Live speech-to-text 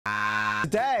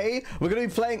Today, we're going to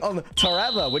be playing on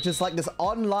Toreba, which is like this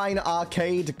online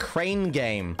arcade crane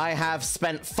game. I have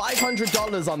spent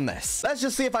 $500 on this. Let's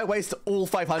just see if I waste all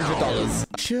 $500.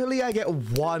 Surely I get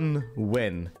one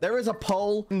win. There is a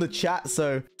poll in the chat,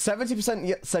 so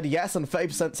 70% said yes and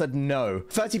 30% said no.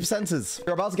 30%ers,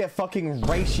 you're about to get fucking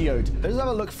ratioed. Let's have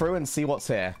a look through and see what's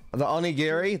here. The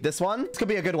onigiri, this one. This could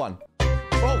be a good one.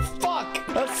 Oh, fuck!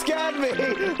 That scared me!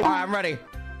 All right, I'm ready.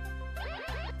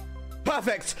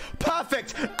 Perfect!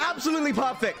 Perfect! Absolutely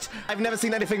perfect! I've never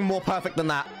seen anything more perfect than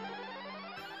that.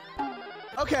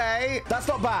 Okay, that's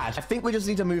not bad. I think we just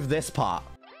need to move this part.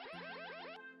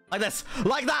 Like this.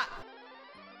 Like that!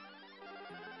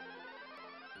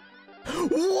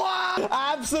 What?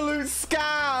 Absolute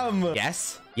scam!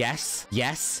 Yes, yes,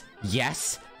 yes,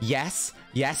 yes, yes,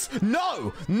 yes.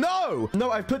 No! No!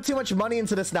 No, I've put too much money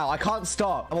into this now. I can't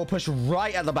stop. And we'll push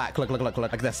right at the back. Look, look, look,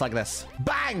 look. Like this, like this.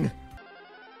 Bang!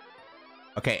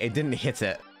 Okay, it didn't hit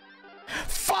it.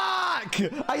 Fuck!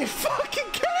 Are you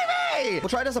fucking kidding me? We'll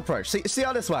try this approach. See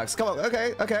how this works. Come on.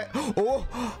 Okay, okay. Oh,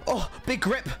 oh, big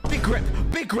grip, big grip,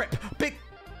 big grip, big.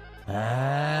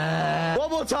 One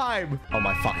more time. Oh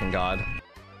my fucking god.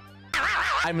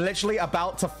 I'm literally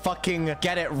about to fucking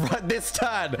get it right this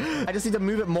turn. I just need to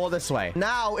move it more this way.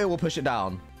 Now it will push it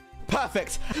down.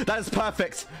 Perfect. That is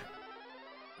perfect.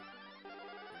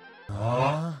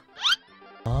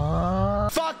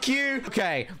 Fuck you.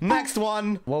 Okay, next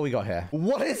one. What we got here?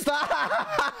 What is that?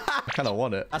 I kind of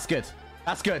want it. That's good.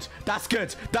 That's good. That's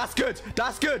good. That's good.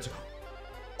 That's good.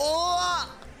 Oh,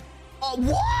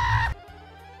 what?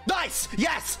 Nice.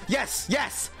 Yes. Yes.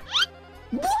 Yes.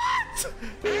 What?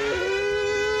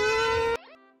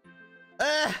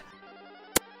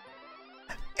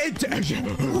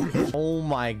 Oh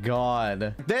my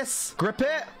god. This. Grip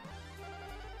it.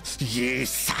 You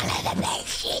son of a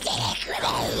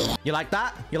bitch. You like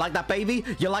that? You like that, baby?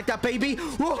 You like that, baby?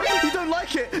 Whoa, you don't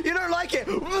like it. You don't like it.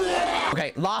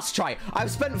 Okay, last try. I've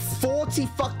spent 40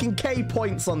 fucking K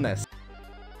points on this.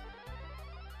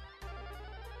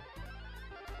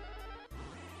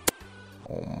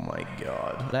 Oh my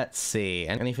god. Let's see.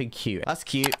 Anything cute? That's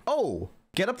cute. Oh,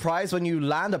 get a prize when you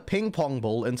land a ping pong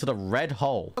ball into the red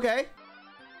hole. Okay.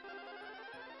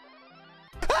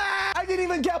 I didn't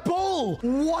even get a ball.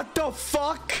 What the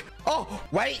fuck? Oh,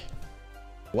 wait.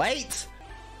 Wait.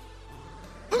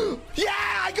 Yeah,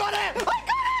 I got it. I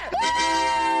got it.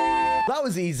 That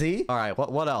was easy. All right,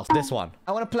 what else? This one.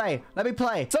 I want to play. Let me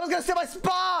play. Someone's going to steal my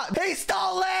spot. He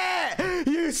stole it.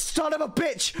 You son of a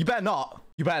bitch. You better not.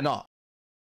 You better not.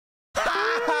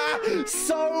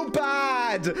 So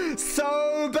bad.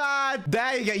 So bad.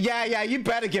 There you go. Yeah, yeah, you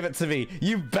better give it to me.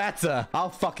 You better. I'll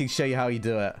fucking show you how you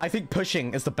do it. I think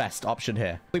pushing is the best option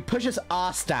here. We push his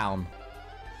ass down.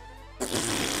 Are you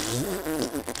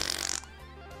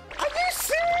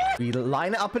serious? We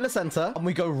line it up in the center and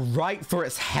we go right for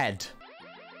its head.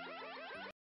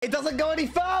 It doesn't go any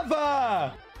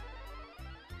further.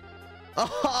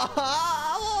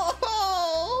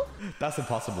 That's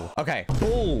impossible. Okay,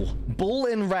 bull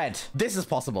in red. This is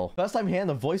possible. First time hearing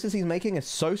the voices he's making is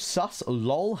so sus.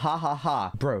 Lol, ha ha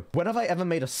ha. Bro, when have I ever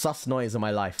made a sus noise in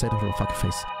my life? Say that to your fucking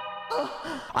face.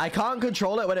 I can't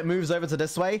control it when it moves over to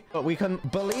this way, but we can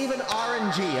believe in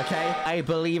RNG, okay? I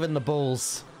believe in the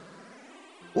bulls.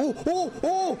 Oh, oh,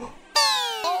 oh.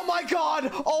 Oh my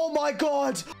god. Oh my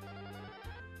god.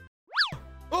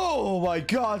 Oh my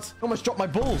god. I almost dropped my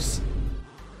balls.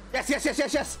 Yes, yes, yes,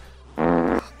 yes, yes.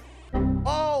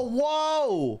 Oh,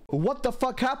 whoa. What the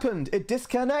fuck happened? It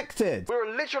disconnected. We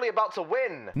were literally about to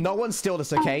win. No one steal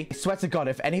this, okay? I swear to God,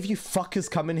 if any of you fuckers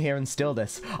come in here and steal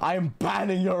this, I am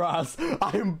banning your ass.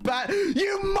 I am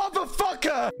you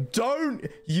motherfucker. Don't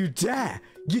you dare.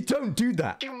 You don't do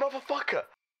that. You motherfucker.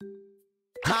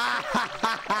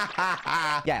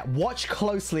 Yeah, watch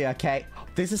closely, okay?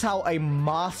 This is how a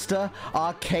master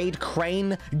arcade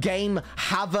crane game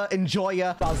haver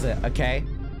enjoyer does it, okay?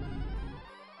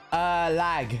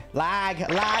 Lag.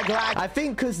 I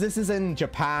think because this is in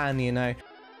Japan, you know.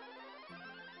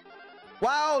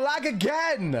 Wow, lag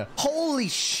again. Holy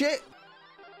shit.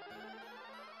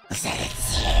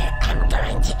 I'm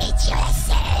going to eat your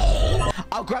soul.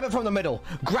 I'll grab it from the middle.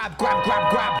 Grab.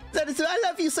 Zenitsu, I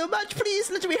love you so much.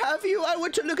 Please let me have you. I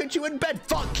want to look at you in bed.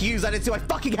 Fuck you, Zenitsu. I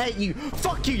fucking hate you.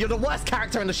 Fuck you. You're the worst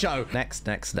character in the show. Next.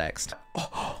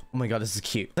 Oh my god, this is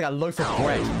cute. It's like a loaf of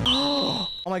bread. Oh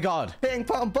my god. Ping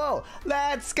pong ball.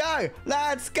 Let's go.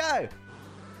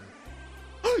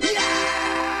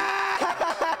 Yeah!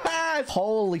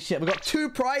 Holy shit, we got 2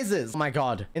 prizes. Oh my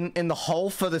god. In the hole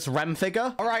for this Rem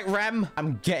figure. All right, Rem,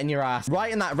 I'm getting your ass.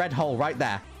 Right in that red hole right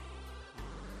there.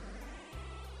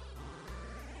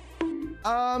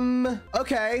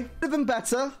 Okay. Could have been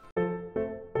better.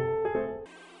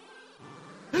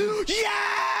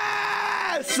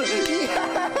 Yes!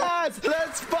 Yes!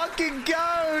 Let's fucking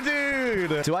go,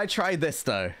 dude! Do I try this,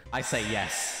 though? I say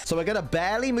yes. So we're gonna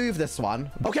barely move this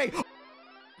one. Okay.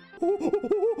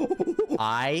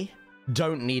 I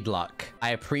don't need luck.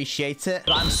 I appreciate it,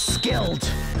 but I'm skilled.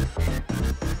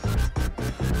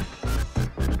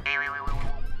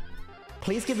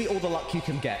 Please give me all the luck you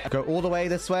can get. Go all the way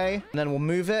this way, and then we'll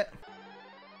move it.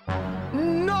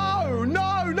 No!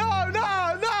 No! No! No!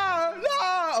 No! No!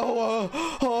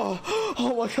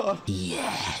 Oh my god.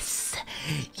 Yes.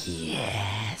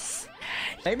 Yes.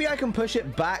 Maybe I can push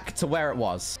it back to where it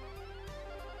was.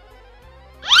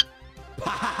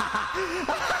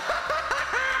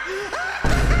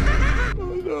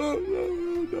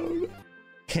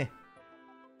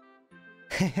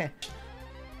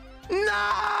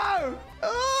 No!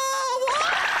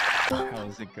 Oh,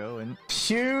 how's it going?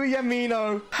 Shu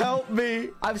Yamino, help me.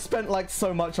 I've spent like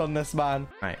so much on this, man.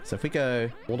 All right, so if we go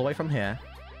all the way from here.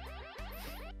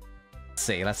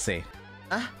 Let's see.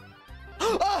 Okay.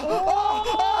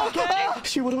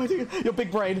 Shu, what do I do? Your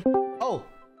big brain. Oh.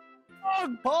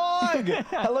 Hog!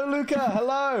 Hello, Luca.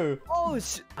 Hello. Oh,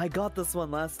 I got this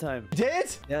one last time.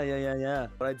 Did? Yeah.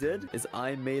 What I did is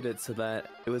I made it so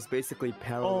that it was basically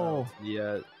parallel to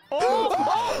the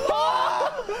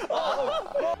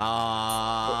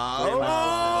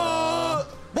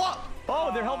what?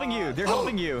 Oh, they're helping you. They're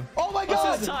helping you. Oh my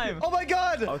god! This time? Oh my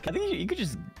god! Okay. I think you could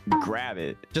just grab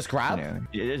it. Just grab?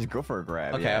 Yeah, just go for a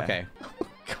grab. Okay, yeah. okay.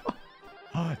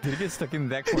 Oh, did it get stuck in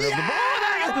that corner Yeah!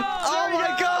 of the ball? Oh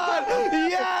my god!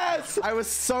 Yes! I was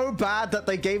so bad that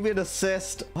they gave me an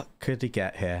assist. What could he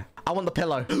get here? I want the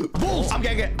pillow. Balls! I'm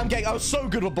getting it. I was so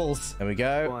good with balls. There we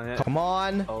go. Come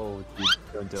on. Oh, dude,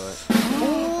 don't do it.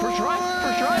 First try.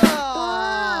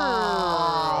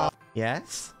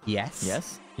 Yes.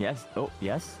 Oh,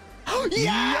 yes.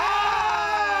 Yeah!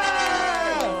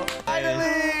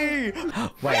 Finally!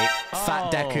 Wait,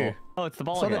 Fat Deku. Oh, it's the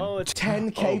ball So again. oh, it's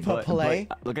 10k per play.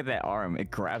 But look at that arm. It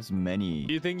grabs many.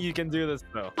 Do you think you can do this,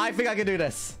 though? I think I can do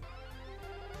this.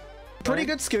 Pretty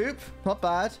good scoop. Not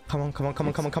bad. Come on.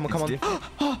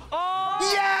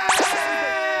 Yeah!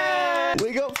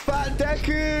 We got Fat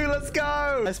Deku. Let's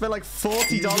go. I spent like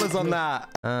 $40 on that.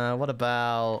 What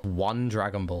about one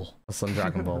Dragon Ball? Or some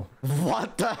Dragon Ball.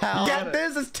 What the hell? Get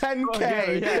this is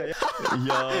 10k.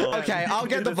 Yo. Okay, I'll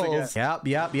get the balls. Yep.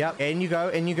 In you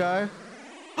go.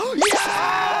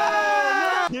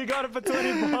 Yeah! You got it for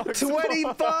 20 bucks. 20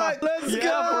 bucks. Let's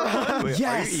go. Wait,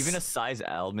 yes. Are you even a size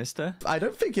L, Mysta? I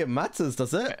don't think it matters,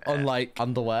 does it? On like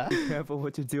underwear. Be careful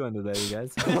what you do under there, you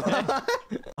guys.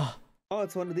 Oh,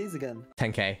 it's one of these again.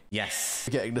 10k. Yes.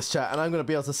 I'm getting this chat, and I'm gonna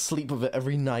be able to sleep with it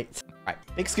every night. All right,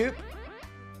 big scoop.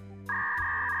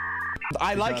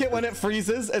 I like it when it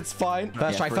freezes. It's fine.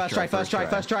 First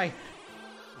try.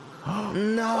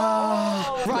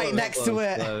 No. Right next to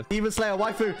it. Demon Slayer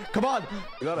waifu. Come on.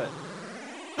 You got it.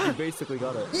 You basically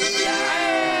got it.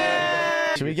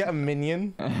 Yeah! Should we get a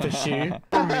minion for Shu?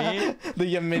 For me? The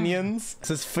Yaminions. This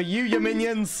is for you,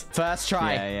 Yaminions. First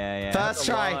try. Yeah. First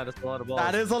try. That's a lot of balls.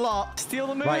 That is a lot. Steal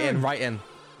the moon. Right in.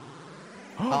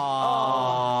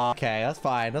 Oh. Okay, that's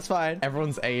fine.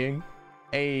 Everyone's Aing.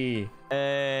 A.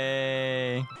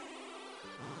 Hey.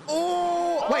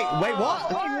 Oh. Wait, what?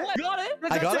 Got it.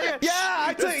 I got it? Yeah,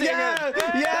 I took it. Yeah.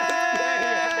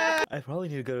 I probably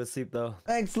need to go to sleep, though.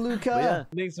 Thanks, Luca. But yeah,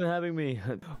 thanks for having me.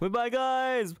 Goodbye,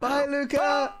 guys. Bye,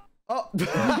 Luca. Oh.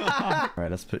 All right,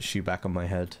 let's put Shu back on my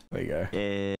head. There you go.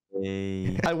 Hey.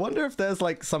 I wonder if there's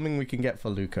like something we can get for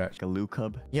Luca. Like a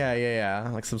Lucub? Yeah.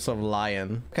 Like some sort of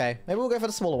lion. Okay, maybe we'll go for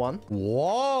the smaller one.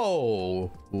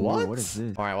 Whoa. What? Ooh, what is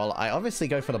this? All right, well, I obviously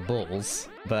go for the bulls,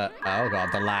 but oh god,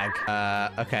 the lag.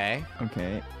 Okay.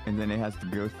 Okay, and then it has to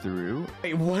go through.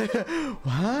 Wait, what?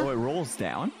 Oh, it rolls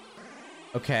down.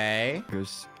 Okay. It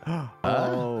goes. Oh,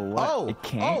 what? oh, It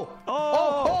can't.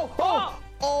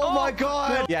 Oh my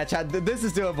god! Yeah, Chad, this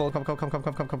is doable. Come.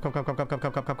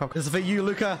 This is for you,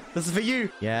 Luca. This is for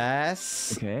you.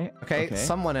 Yes. Okay.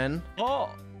 Someone in. Oh.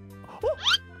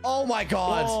 Oh my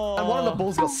god! Oh. And one of the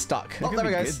balls got stuck. Oh, there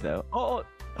it goes. Good, though.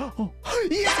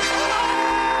 Yeah!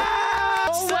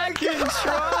 Second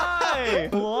try!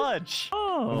 Clutch.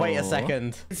 Oh. Wait a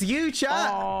second. It's you,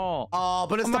 chat. Oh,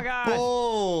 but it's the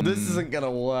ball. This isn't gonna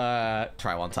work.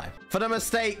 Try one time. For the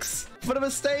mistakes.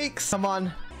 Come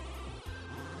on.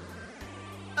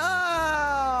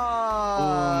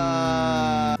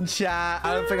 Chat,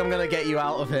 I don't think I'm gonna get you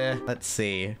out of here. Let's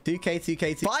see. 2k,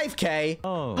 5k.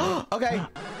 Oh. Okay.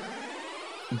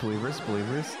 Believers.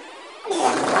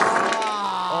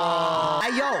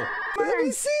 Hey, yo. Let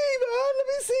me see, man.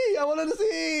 I wanted to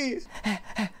see.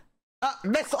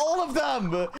 Missed all of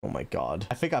them. Oh my god.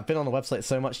 I think I've been on the website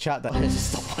so much, chat, that it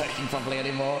just stopped working properly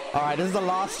anymore. All right, this is the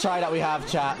last try that we have,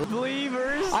 chat.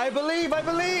 Believers. I believe.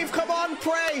 Come on,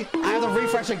 pray. I have to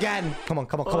refresh again. Come on.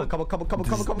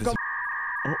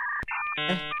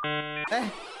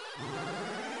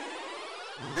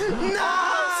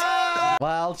 No!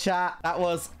 Well, chat, that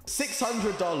was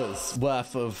 $600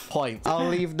 worth of points. I'll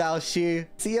leave now, Shu.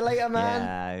 See you later, man.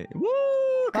 Yeah.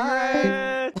 Woo!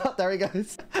 Bye. There he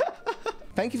goes.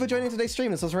 Thank you for joining today's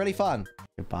stream. This was really fun.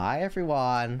 Goodbye,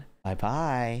 everyone.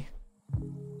 Bye-bye.